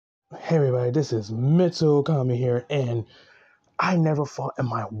Hey everybody, this is Mitsuo Okami here, and I never thought in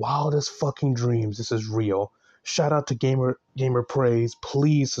my wildest fucking dreams this is real. Shout out to Gamer Praise.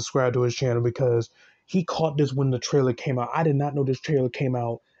 Please subscribe to his channel because he caught this when the trailer came out. I did not know this trailer came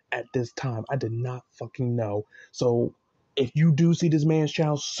out at this time. I did not fucking know. So if you do see this man's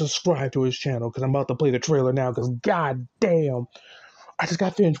channel, subscribe to his channel because I'm about to play the trailer now because god damn, I just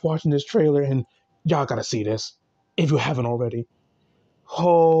got finished watching this trailer and y'all gotta see this if you haven't already.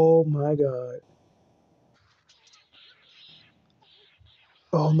 Oh my god.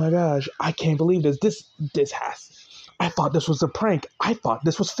 Oh my gosh, I can't believe this. This has. I thought this was a prank. I thought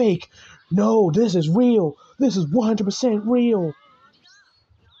this was fake. No, this is real. This is 100% real.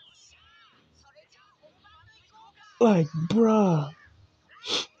 Like, bruh.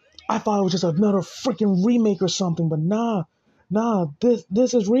 I thought it was just another freaking remake or something, but nah,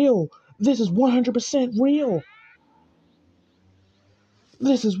 this is real. This is 100% real.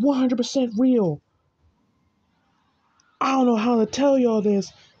 This is 100% real. I don't know how to tell y'all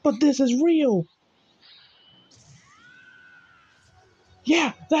this, but this is real.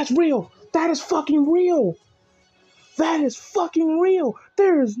 Yeah, that's real. That is fucking real. That is fucking real.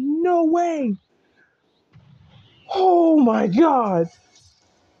 There is no way. Oh my god.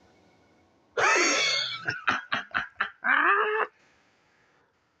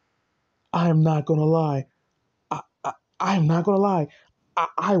 I am not gonna lie. I am not gonna lie.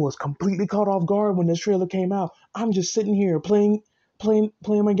 I was completely caught off guard when this trailer came out. I'm just sitting here playing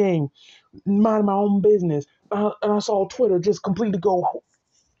my game, minding my own business, and I saw Twitter just completely go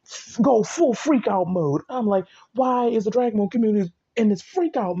full freak out mode. I'm like, why is the Dragon Ball community in this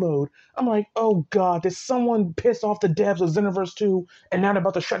freak out mode? I'm like, oh god, did someone piss off the devs of Xenoverse 2 and now they're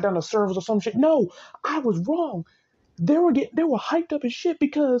about to shut down the servers or some shit? No, I was wrong. They were hyped up as shit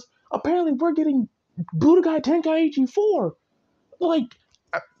because apparently we're getting budokai Tenkaichi 4. Like,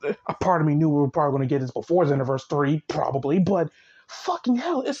 a part of me knew we were probably going to get this before Xenoverse 3, probably, but fucking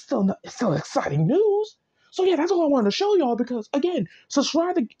hell, it's still exciting news. So yeah, that's all I wanted to show y'all because again,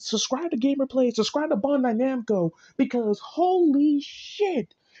 subscribe to Gamerplay, subscribe to Bandai Namco because holy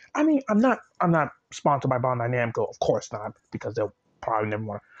shit. I mean, I'm not sponsored by Bandai Namco, of course not, because they'll probably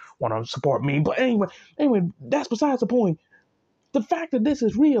never want to support me. But anyway, that's besides the point. The fact that this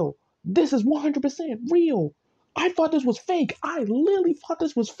is real, this is 100% real. I thought this was fake. I literally thought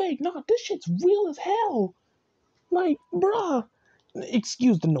this was fake. Nah, this shit's real as hell. Like, bruh.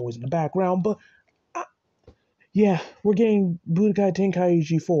 Excuse the noise in the background, but yeah, we're getting Budokai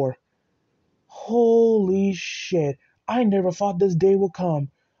Tenkaichi 4. Holy shit. I never thought this day would come.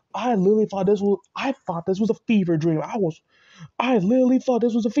 I thought this was a fever dream. I literally thought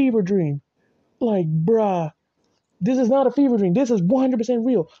this was a fever dream. Like, bruh. This is not a fever dream. This is 100%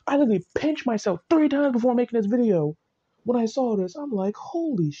 real. I literally pinched myself 3 times before making this video. When I saw this, I'm like,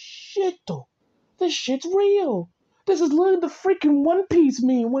 holy shit, though. This shit's real. This is literally the freaking One Piece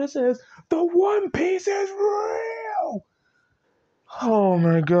meme when it says, the One Piece is real. Oh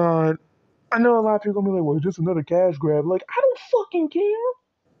my god. I know a lot of people are gonna be like, well, it's just another cash grab. Like, I don't fucking care.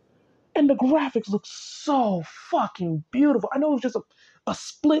 And the graphics look so fucking beautiful. I know it's just a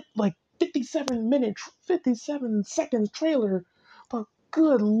split, like, 57 seconds trailer, but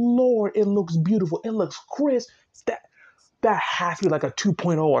good lord, it looks beautiful. It looks crisp. That has to be like a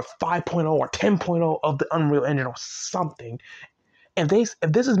 2.0 or 5.0 or 10.0 of the Unreal Engine or something. If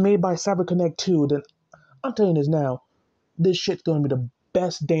this is made by CyberConnect 2, then I'm telling you this now, this shit's gonna be the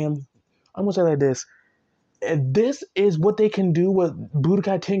best damn. I'm gonna say it like this. If this is what they can do with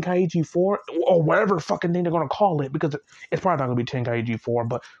Budokai Tenkaichi 4, or whatever fucking thing they're gonna call it, because it's probably not gonna be Tenkaichi 4,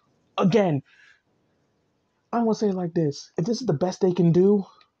 but again, I'm gonna say it like this. If this is the best they can do,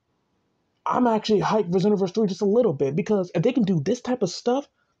 I'm actually hyped for Xenoverse 3 just a little bit, because if they can do this type of stuff,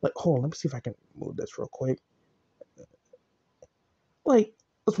 like, hold on, let me see if I can move this real quick. Like,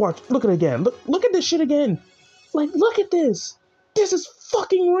 let's watch, look at it again. Look at this shit again. Like, look at this. This is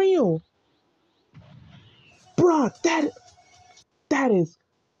fucking real. Bruh, that is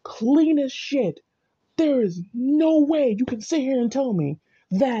clean as shit. There is no way you can sit here and tell me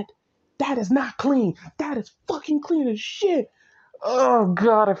that that is not clean. That is fucking clean as shit. Oh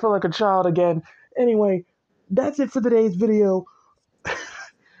god, I feel like a child again. Anyway, that's it for today's video.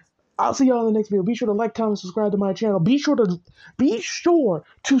 I'll see y'all in the next video. Be sure to like, comment, subscribe to my channel. Be sure to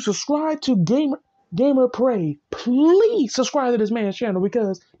subscribe to Gamer Pray. Please subscribe to this man's channel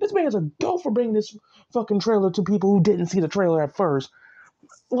because this man's a go for bringing this fucking trailer to people who didn't see the trailer at first.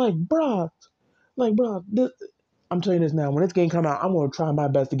 Like, bruh, I'm telling you this now. When this game come out, I'm gonna try my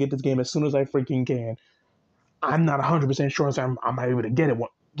best to get this game as soon as I freaking can. I'm not 100% sure so I'm able to get it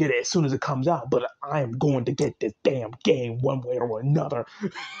as soon as it comes out, but I am going to get this damn game one way or another.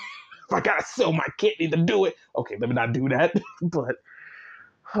 if I gotta sell my kidney to do it. Okay, let me not do that. But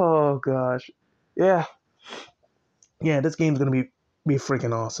oh gosh, yeah, yeah, this game's gonna be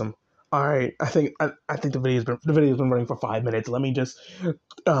freaking awesome. All right, I think the video's been running for 5 minutes. Let me just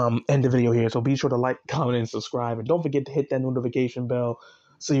end the video here. So be sure to like, comment, and subscribe, and don't forget to hit that notification bell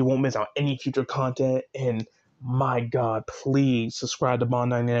so you won't miss out any future content. And my God, please subscribe to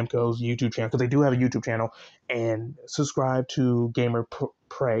Bandai Namco's YouTube channel because they do have a YouTube channel, and subscribe to Gamer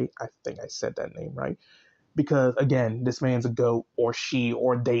Prey. I think I said that name right because again, this man's a goat, or she,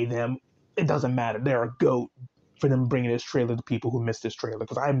 or they, them. It doesn't matter. They're a goat for them bringing this trailer to people who missed this trailer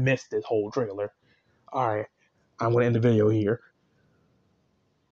because I missed this whole trailer. All right, I'm gonna end the video here.